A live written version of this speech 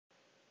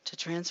To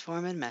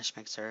transform in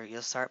Meshmixer,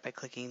 you'll start by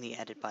clicking the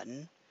Edit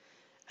button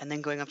and then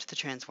going up to the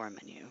Transform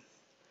menu.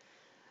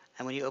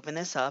 And when you open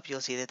this up,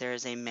 you'll see that there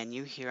is a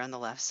menu here on the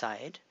left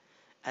side,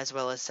 as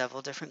well as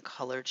several different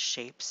colored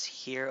shapes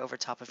here over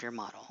top of your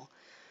model.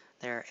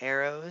 There are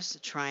arrows,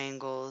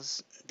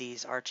 triangles,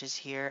 these arches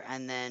here,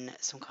 and then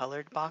some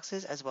colored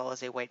boxes, as well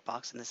as a white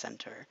box in the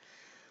center.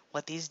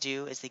 What these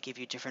do is they give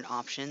you different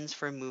options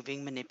for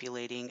moving,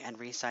 manipulating, and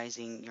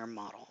resizing your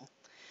model.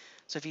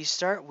 So if you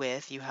start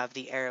with, you have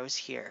the arrows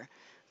here.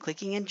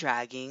 Clicking and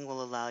dragging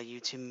will allow you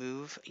to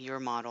move your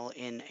model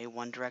in a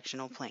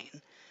one-directional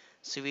plane.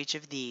 So each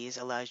of these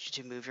allows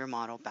you to move your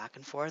model back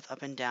and forth,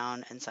 up and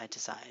down, and side to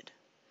side.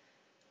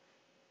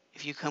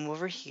 If you come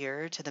over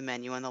here to the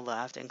menu on the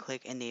left and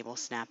click Enable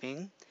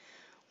Snapping,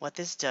 what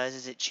this does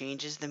is it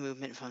changes the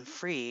movement from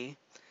free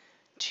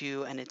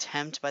to an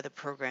attempt by the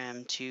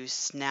program to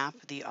snap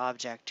the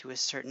object to a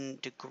certain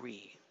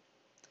degree.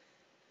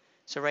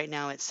 So right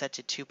now it's set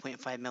to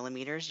 2.5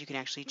 millimeters. You can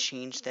actually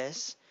change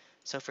this.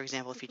 So for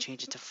example, if you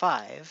change it to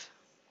 5,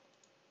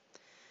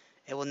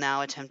 it will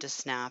now attempt to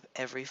snap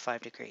every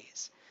 5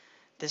 degrees.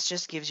 This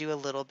just gives you a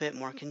little bit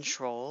more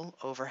control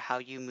over how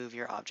you move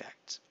your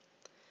object.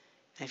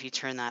 And if you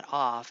turn that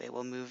off, it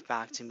will move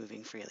back to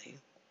moving freely.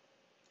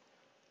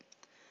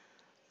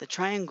 The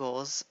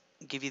triangles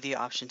give you the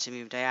option to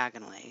move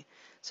diagonally.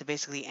 So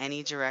basically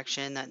any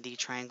direction that the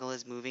triangle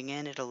is moving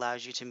in, it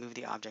allows you to move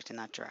the object in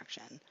that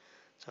direction.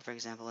 So for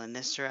example, in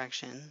this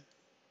direction,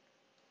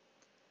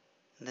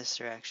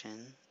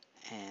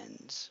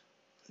 and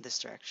this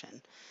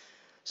direction.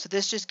 So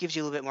this just gives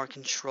you a little bit more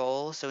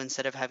control. So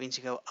instead of having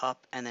to go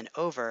up and then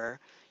over,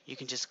 you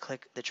can just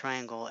click the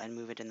triangle and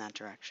move it in that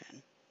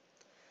direction.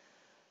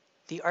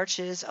 The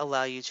arches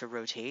allow you to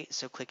rotate,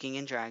 so clicking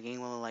and dragging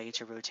will allow you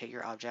to rotate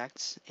your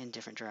objects in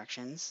different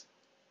directions.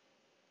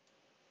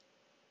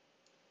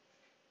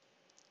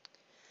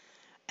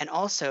 And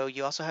also,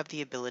 you also have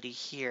the ability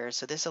here,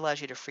 so this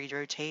allows you to free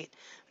rotate,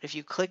 but if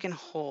you click and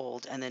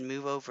hold and then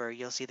move over,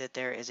 you'll see that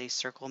there is a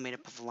circle made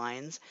up of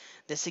lines.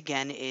 This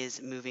again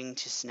is moving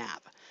to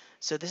snap.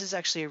 So this is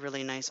actually a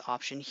really nice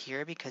option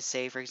here because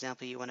say, for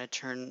example, you want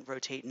to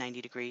rotate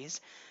 90 degrees,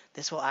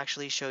 this will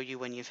actually show you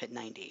when you've hit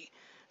 90.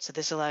 So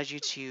this allows you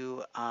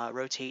to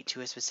rotate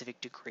to a specific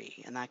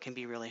degree, and that can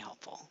be really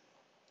helpful.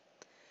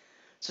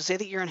 So say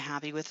that you're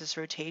unhappy with this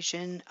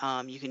rotation,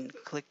 you can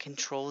click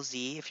Control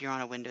Z if you're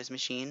on a Windows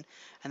machine,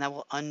 and that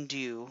will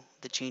undo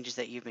the changes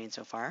that you've made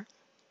so far.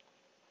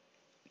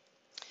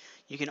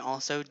 You can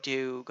also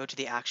go to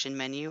the Action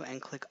menu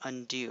and click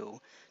Undo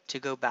to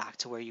go back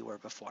to where you were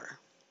before.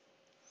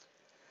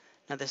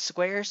 Now the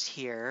squares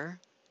here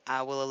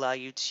will allow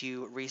you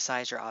to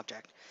resize your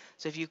object.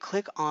 So if you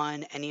click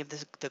on any of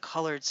the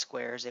colored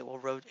squares, it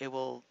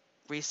will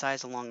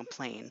resize along a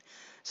plane.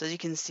 So as you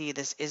can see,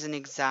 this isn't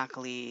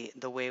exactly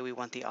the way we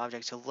want the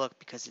object to look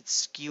because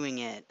it's skewing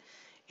it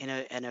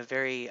in a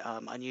very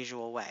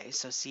unusual way.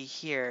 So see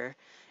here,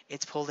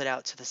 it's pulled it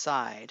out to the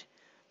side,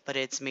 but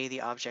it's made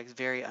the object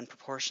very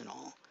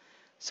unproportional.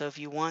 So if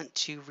you want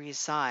to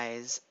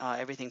resize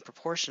everything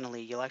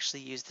proportionally, you'll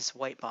actually use this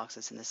white box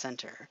that's in the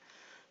center.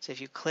 So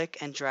if you click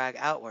and drag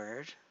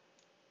outward,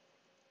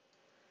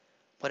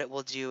 what it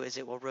will do is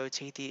it will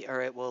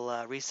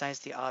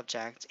resize the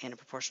object in a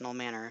proportional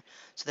manner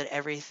so that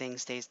everything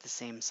stays the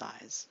same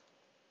size.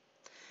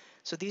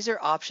 So these are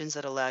options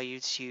that allow you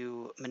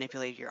to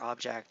manipulate your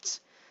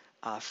object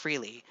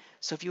freely.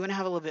 So if you want to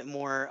have a little bit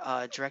more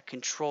direct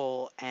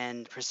control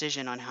and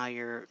precision on how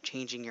you're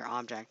changing your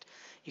object,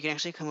 you can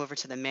actually come over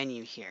to the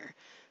menu here.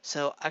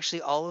 So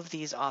actually all of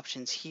these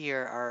options here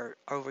are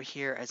over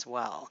here as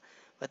well,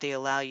 but they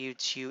allow you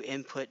to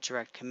input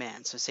direct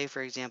commands. So say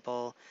for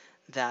example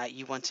that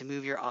you want to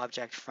move your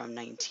object from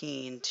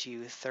 19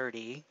 to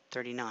 30,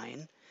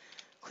 39,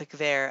 click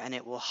there and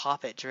it will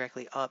hop it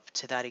directly up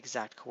to that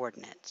exact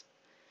coordinate.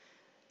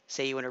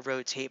 Say you want to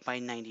rotate by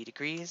 90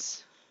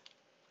 degrees,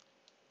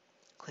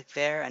 click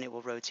there and it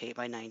will rotate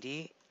by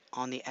 90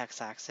 on the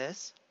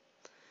x-axis.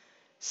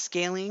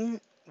 Scaling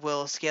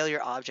will scale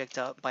your object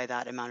up by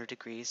that amount of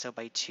degrees, so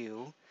by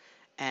 2,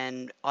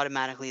 and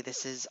automatically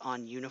this is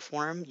on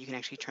uniform. You can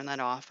actually turn that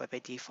off, but by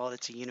default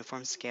it's a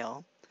uniform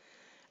scale.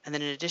 And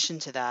then in addition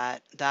to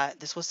that,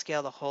 this will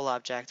scale the whole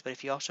object, but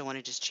if you also want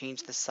to just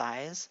change the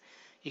size,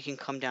 you can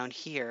come down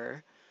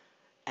here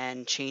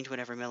and change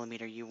whatever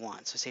millimeter you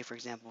want. So say for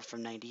example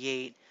from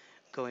 98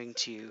 going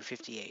to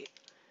 58.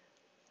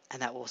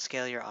 And that will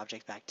scale your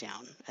object back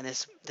down. And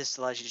this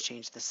allows you to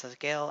change the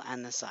scale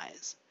and the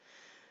size.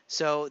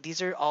 So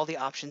these are all the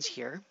options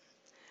here.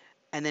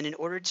 And then in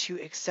order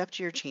to accept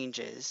your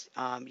changes,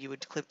 you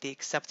would click the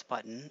Accept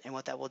button. And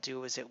what that will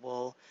do is it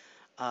will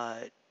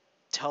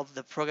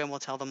the program will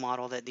tell the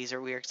model that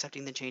we are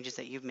accepting the changes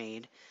that you've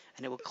made,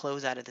 and it will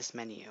close out of this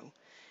menu.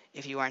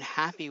 If you aren't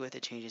happy with the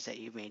changes that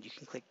you've made, you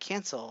can click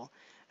Cancel,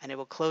 and it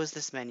will close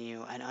this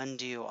menu and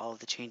undo all of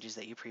the changes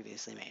that you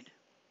previously made.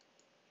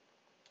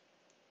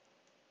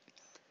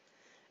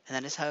 And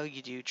that is how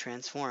you do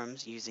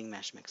transforms using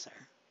Meshmixer.